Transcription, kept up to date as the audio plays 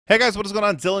Hey guys, what is going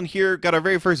on? Dylan here. Got our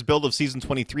very first build of Season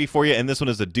 23 for you, and this one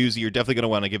is a doozy. You're definitely going to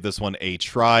want to give this one a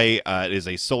try. It is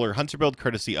a Solar Hunter build,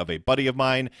 courtesy of a buddy of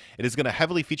mine. It is going to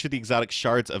heavily feature the exotic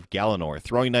Shards of Galanor.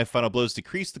 Throwing Knife Final Blows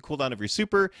decrease the cooldown of your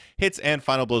super. Hits and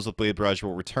Final Blows with Blade Barrage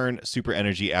will return super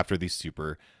energy after the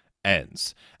super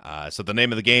ends. So the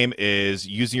name of the game is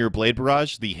using your Blade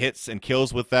Barrage. The hits and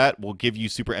kills with that will give you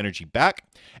super energy back,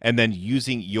 and then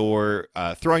using your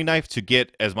Throwing Knife to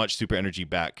get as much super energy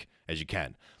back as you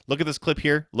can. Look at this clip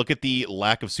here. Look at the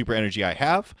lack of super energy I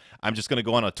have. I'm just going to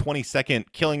go on a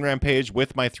 20-second killing rampage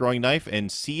with my throwing knife and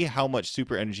see how much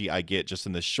super energy I get just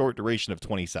in this short duration of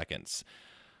 20 seconds.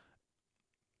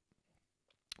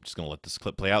 I'm just going to let this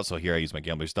clip play out. So here I use my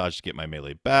Gambler's Dodge to get my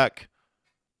melee back.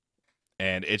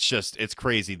 And it's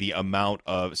crazy the amount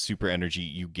of super energy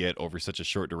you get over such a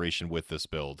short duration with this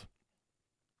build.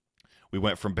 We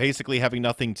went from basically having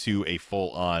nothing to a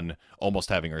full-on almost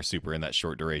having our super in that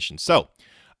short duration. So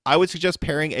I would suggest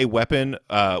pairing a weapon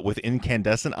with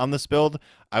Incandescent on this build.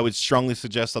 I would strongly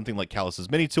suggest something like Callus's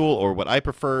Mini Tool, or what I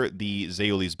prefer, the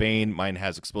Zayuli's Bane. Mine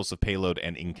has explosive payload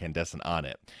and Incandescent on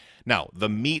it. Now, the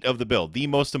meat of the build, the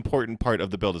most important part of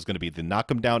the build is going to be the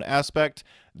knock 'em down aspect,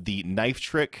 the knife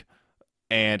trick,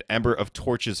 and Ember of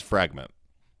Torches fragment.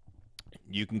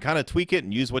 You can kind of tweak it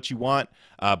and use what you want,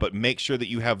 but make sure that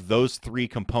you have those three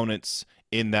components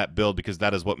in that build, because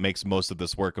that is what makes most of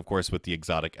this work, of course, with the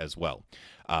exotic as well.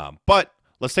 But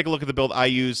let's take a look at the build I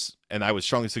use, and I would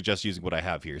strongly suggest using what I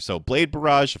have here. So Blade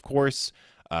Barrage, of course,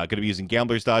 going to be using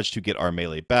Gambler's Dodge to get our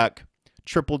melee back,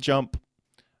 triple jump.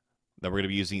 Then we're going to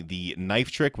be using the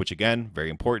knife trick, which again, very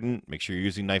important. Make sure you're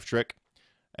using knife trick.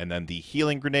 And then the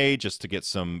healing grenade, just to get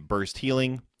some burst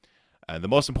healing. The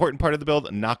most important part of the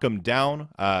build, knock 'em down.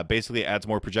 Basically adds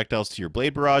more projectiles to your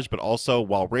Blade Barrage, but also,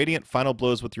 while radiant, Final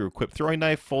Blows with your equipped throwing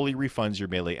knife fully refunds your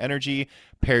melee energy.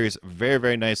 Pairs very,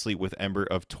 very nicely with Ember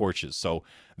of Torches. So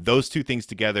those two things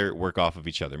together work off of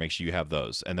each other. Make sure you have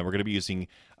those. And then we're going to be using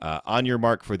On Your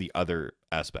Mark for the other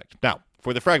aspect. Now,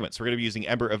 for the fragments, we're going to be using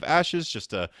Ember of Ashes just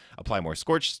to apply more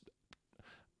Scorch.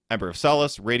 Ember of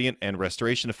Solace, Radiant, and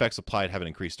Restoration effects applied have an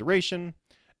increased duration.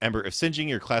 Ember of Singeing,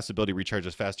 your class ability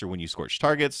recharges faster when you scorch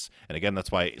targets. And again,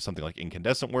 that's why something like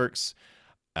Incandescent works.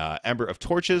 Ember of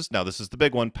Torches. Now, this is the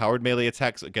big one. Powered melee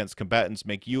attacks against combatants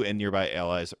make you and nearby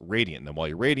allies radiant. And then while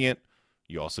you're radiant,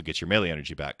 you also get your melee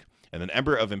energy back. And then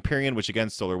Ember of Empyrean, which again,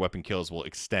 solar weapon kills will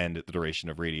extend the duration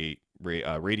of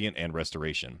Radiant and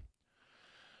Restoration.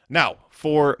 Now,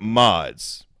 for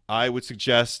mods, I would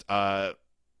suggest, let's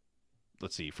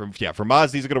see, for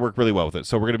mods, these are going to work really well with it.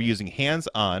 So we're going to be using Hands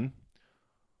On.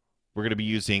 We're going to be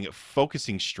using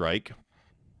Focusing Strike.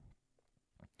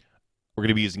 We're going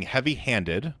to be using Heavy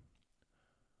Handed.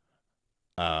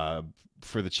 For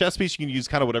the chest piece, you can use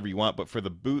kind of whatever you want, but for the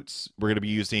boots, we're going to be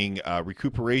using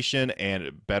Recuperation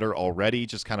and Better Already,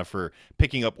 just kind of for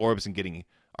picking up orbs and getting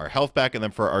our health back. And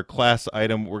then for our class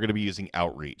item, we're going to be using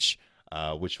Outreach,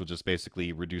 which will just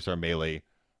basically reduce our melee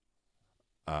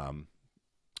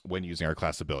when using our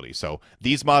class ability. So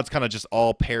these mods kind of just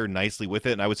all pair nicely with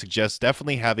it, and I would suggest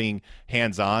definitely having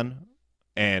Hands On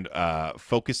and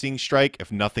Focusing Strike,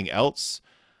 if nothing else.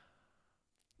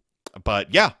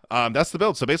 But yeah, that's the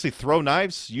build. So basically throw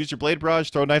knives, use your Blade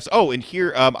Barrage, throw knives. Oh, and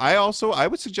here, I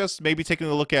would suggest maybe taking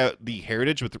a look at the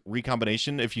Heritage with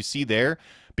Recombination. If you see there,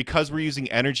 because we're using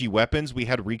energy weapons, we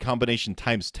had Recombination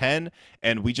times 10,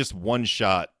 and we just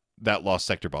one-shot that Lost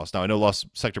Sector boss. Now, I know Lost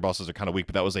Sector bosses are kind of weak,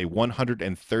 but that was a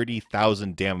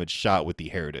 130,000 damage shot with the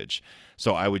Heritage.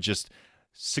 So I would just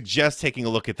suggest taking a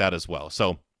look at that as well.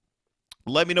 So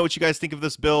let me know what you guys think of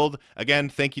this build. Again,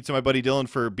 thank you to my buddy Dylan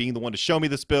for being the one to show me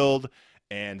this build.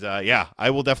 And yeah, I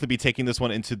will definitely be taking this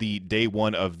one into the day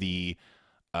one of the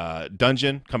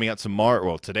dungeon coming out tomorrow.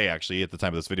 Well, today, actually, at the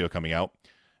time of this video coming out.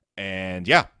 And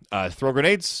yeah, throw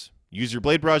grenades, use your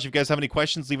Blade Barrage. If you guys have any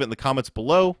questions, leave it in the comments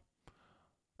below.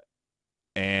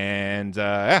 And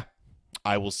yeah,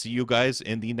 I will see you guys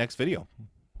in the next video.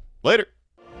 Later.